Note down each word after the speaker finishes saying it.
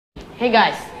Hey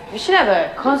guys, we should have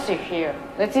a concert here.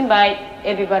 Let's invite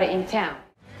everybody in town.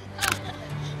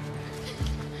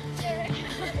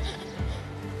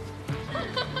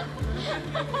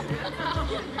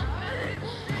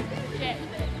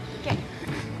 Okay.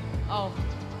 Oh,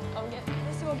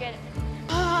 this will get it.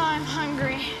 Oh, I'm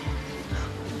hungry.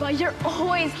 But you're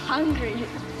always hungry.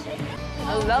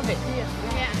 I love it.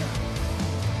 Yeah.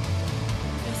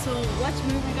 So, what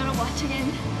movie we gonna watch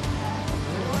again?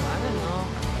 I don't know.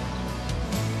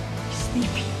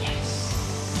 Sleepy, yes.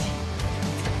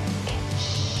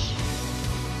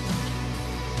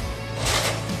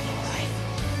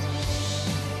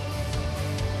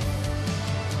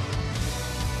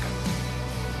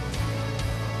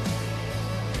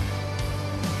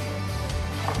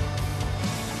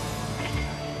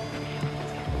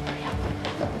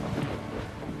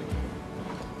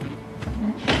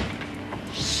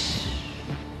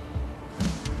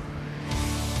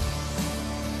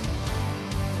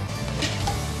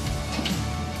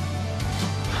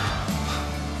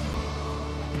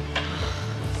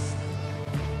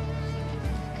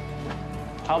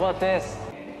 How about this?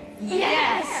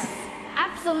 Yes!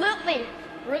 Absolutely!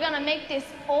 We're gonna make this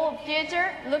old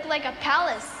theater look like a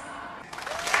palace.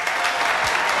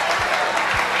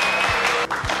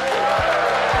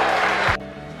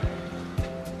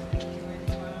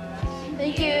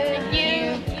 Thank you. Thank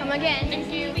you. Come again. Thank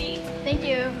you. Thank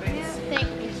you.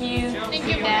 Thank you. Thank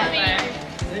you for coming.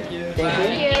 Thank you.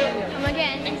 Thank you. Come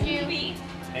again. Thank you.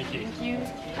 Thank you. Thank you.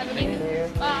 Have a good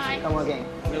day. Bye. Come again.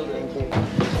 Thank you.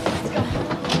 Let's go.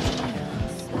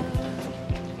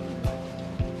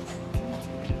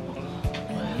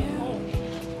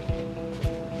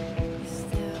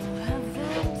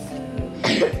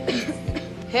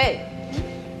 Hey,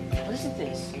 what is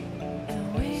this?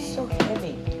 It's so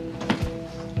heavy.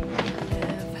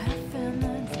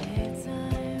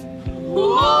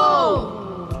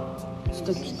 Whoa! It's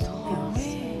the guitar.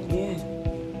 Yeah.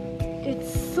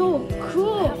 It's so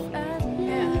cool.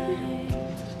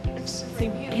 Yeah. It's so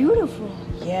beautiful.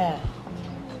 Yeah.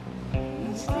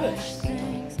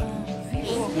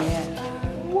 Yeah.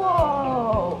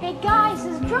 Whoa! Hey guys,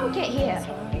 there's drum kit here.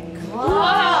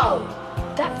 Wow!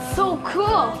 That's so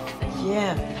cool.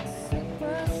 Yeah.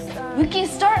 We can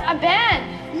start a band.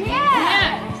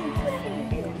 Yeah.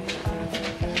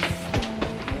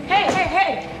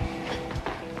 Hey!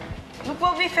 Look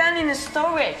what we found in the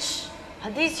storage.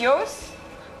 Are these yours?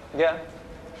 Yeah.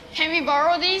 Can we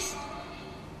borrow these?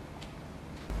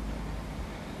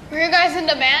 Were you guys in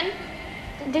the band?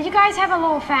 Did you guys have a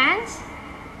little fans?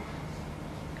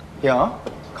 Yeah,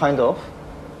 kind of.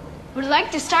 We'd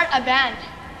like to start a band.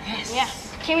 Yes. Yeah.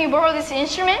 Can we borrow these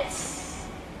instruments?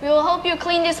 We will help you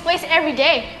clean this place every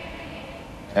day.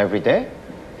 Every day?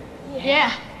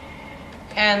 Yeah.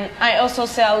 And I also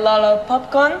sell a lot of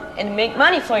popcorn and make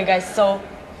money for you guys, so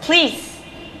please.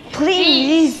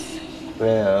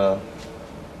 Well,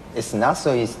 it's not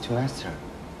so easy to master.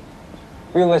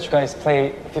 We'll let you guys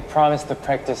play if you promise to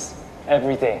practice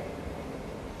every day.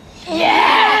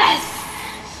 Yes!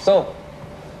 So,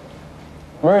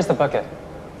 where's the bucket?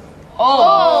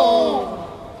 Oh!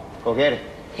 Go get it.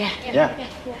 Yeah. Yeah.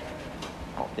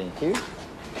 Thank you.